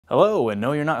Hello, and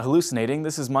no, you're not hallucinating.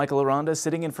 This is Michael Aranda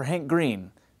sitting in for Hank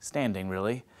Green. Standing,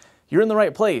 really. You're in the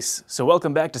right place, so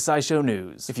welcome back to SciShow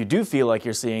News. If you do feel like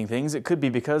you're seeing things, it could be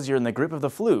because you're in the grip of the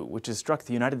flu, which has struck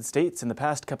the United States in the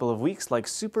past couple of weeks like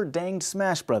super danged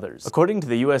Smash Brothers. According to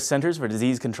the U.S. Centers for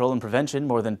Disease Control and Prevention,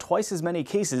 more than twice as many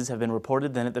cases have been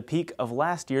reported than at the peak of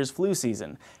last year's flu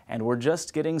season, and we're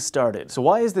just getting started. So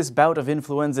why is this bout of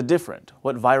influenza different?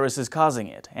 What virus is causing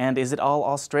it? And is it all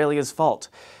Australia's fault?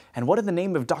 And what in the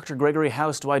name of Dr. Gregory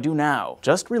House do I do now?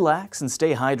 Just relax and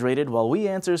stay hydrated while we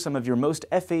answer some of your most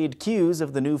FAQs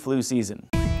of the new flu season.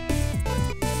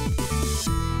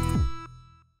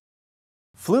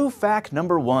 Flu fact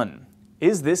number 1.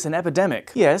 Is this an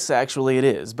epidemic? Yes, actually it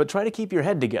is, but try to keep your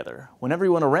head together. When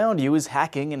everyone around you is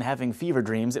hacking and having fever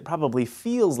dreams, it probably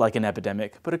feels like an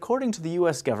epidemic, but according to the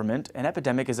US government, an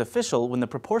epidemic is official when the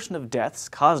proportion of deaths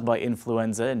caused by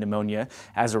influenza and pneumonia,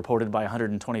 as reported by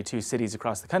 122 cities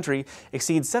across the country,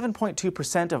 exceeds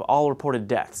 7.2% of all reported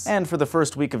deaths. And for the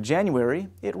first week of January,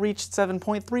 it reached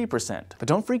 7.3%. But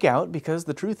don't freak out, because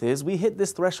the truth is we hit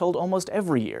this threshold almost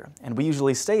every year, and we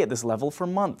usually stay at this level for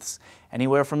months,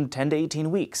 anywhere from 10 to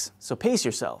 18 weeks, so pace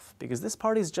yourself, because this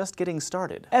party's just getting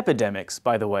started. Epidemics,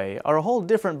 by the way, are a whole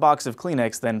different box of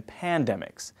Kleenex than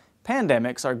pandemics.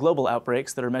 Pandemics are global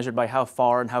outbreaks that are measured by how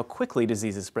far and how quickly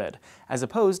diseases spread, as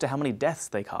opposed to how many deaths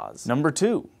they cause. Number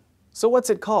 2. So what's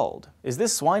it called? Is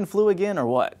this swine flu again or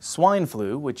what? Swine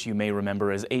flu, which you may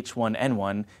remember as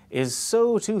H1N1, is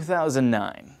so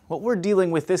 2009. What we're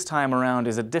dealing with this time around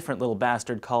is a different little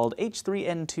bastard called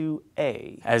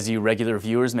H3N2A. As you regular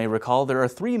viewers may recall, there are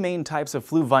 3 main types of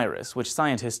flu virus, which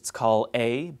scientists call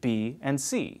A, B, and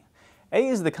C. A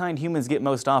is the kind humans get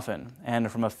most often, and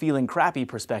from a feeling crappy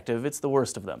perspective, it's the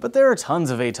worst of them. But there are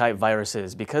tons of A-type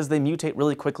viruses because they mutate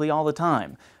really quickly all the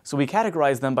time, so we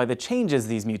categorize them by the changes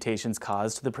these mutations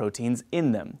cause to the proteins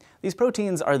in them. These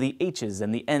proteins are the H's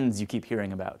and the N's you keep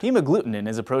hearing about. Hemagglutinin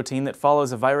is a protein that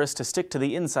follows a virus to stick to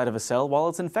the inside of a cell while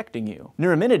it's infecting you.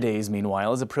 NEURAMINIDASE,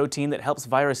 meanwhile, is a protein that helps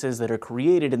viruses that are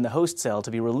created in the host cell to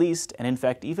be released and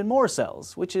infect even more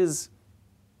cells, which is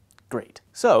great.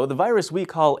 So, the virus we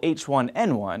call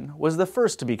H1N1 was the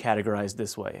first to be categorized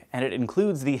this way, and it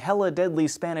includes the hella deadly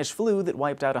Spanish flu that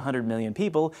wiped out 100 million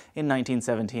people in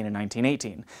 1917 and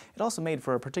 1918. It also made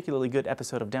for a particularly good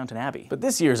episode of Downton Abbey. But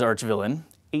this year's archvillain,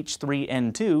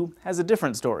 H3N2, has a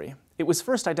different story. It was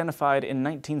first identified in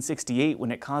 1968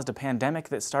 when it caused a pandemic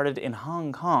that started in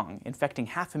Hong Kong, infecting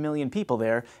 500,000 people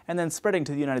there, and then spreading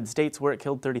to the United States where it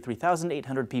killed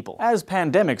 33,800 people. As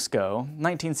pandemics go,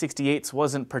 1968's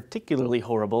wasn't particularly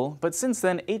horrible, but since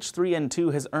then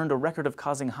H3N2 has earned a record of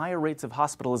causing higher rates of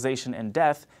hospitalization and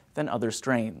death than other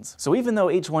strains. So even though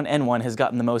H1N1 has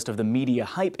gotten the most of the media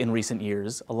hype in recent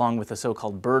years, along with the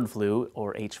so-called bird flu,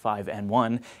 or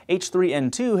H5N1,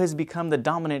 H3N2 has become the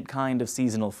dominant kind of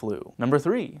seasonal flu. Number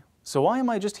 3. So why am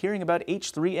I just hearing about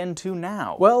H3N2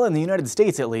 now? Well, in the United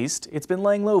States at least, it's been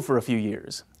laying low for a few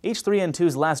years.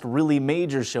 H3N2's last really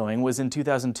major showing was in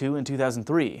 2002 and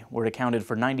 2003, where it accounted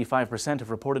for 95% of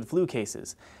reported flu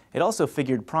cases. It also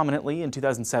figured prominently in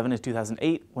 2007 and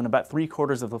 2008, when about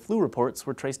 3/4 of the flu reports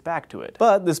were traced back to it.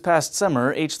 But this past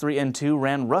summer, H3N2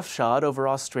 ran roughshod over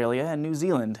Australia and New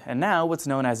Zealand, and now what's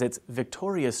known as its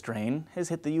Victoria strain has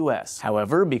hit the US.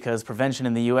 However, because prevention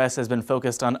in the US has been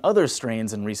focused on other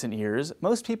strains in recent years,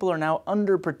 most people are now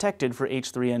underprotected for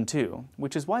H3N2,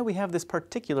 which is why we have this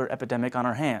particular epidemic on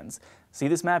our hands. See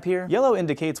this map here? Yellow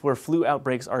indicates where flu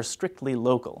outbreaks are strictly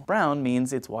local. Brown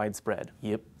means it's widespread.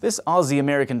 Yep. This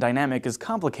Aussie-American dynamic is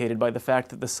complicated by the fact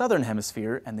that the southern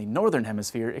hemisphere and the northern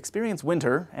hemisphere experience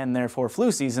winter, and therefore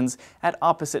flu seasons, at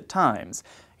opposite times.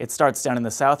 It starts down in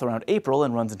the south around April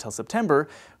and runs until September,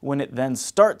 when it then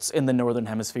starts in the northern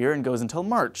hemisphere and goes until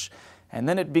March. And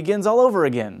then it begins all over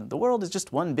again. The world is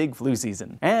just one big flu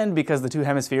season. And because the 2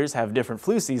 hemispheres have different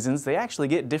flu seasons, they actually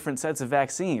get different sets of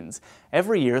vaccines.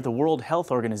 Every year, the World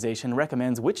Health Organization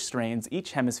recommends which strains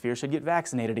each hemisphere should get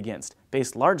vaccinated against,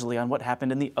 based largely on what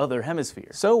happened in the other hemisphere.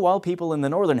 So while people in the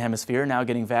northern hemisphere are now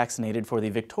getting vaccinated for the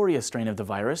Victoria strain of the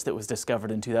virus that was discovered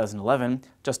in 2011,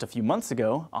 just a few months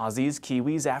ago, Aussies,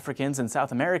 Kiwis, Africans, and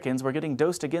South Americans were getting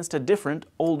dosed against a different,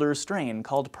 older strain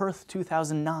called Perth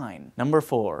 2009. Number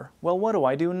 4. Well, what do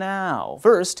I do now?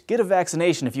 First, get a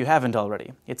vaccination if you haven't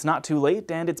already. It's not too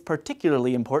late, and it's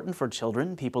particularly important for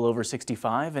children, people over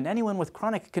 65, and anyone with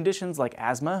chronic conditions like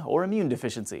asthma or immune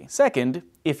deficiency. Second,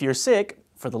 if you're sick,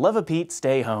 for the love of Pete,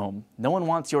 stay home. No one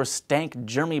wants your stank,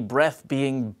 germy breath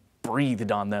being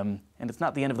breathed on them. And it's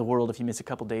not the end of the world if you miss a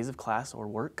couple days of class or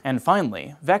work. And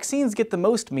finally, vaccines get the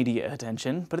most media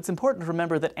attention, but it's important to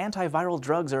remember that antiviral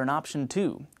drugs are an option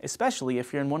too, especially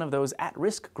if you're in one of those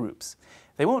at-risk groups.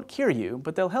 They won't cure you,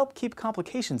 but they'll help keep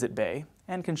complications at bay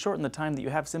and can shorten the time that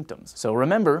you have symptoms. So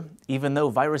remember, even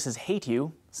though viruses hate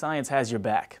you, science has your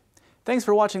back. Thanks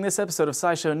for watching this episode of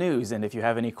SciShow News, and if you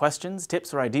have any questions,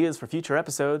 tips, or ideas for future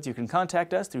episodes, you can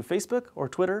contact us through Facebook or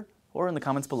Twitter or in the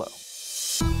comments below.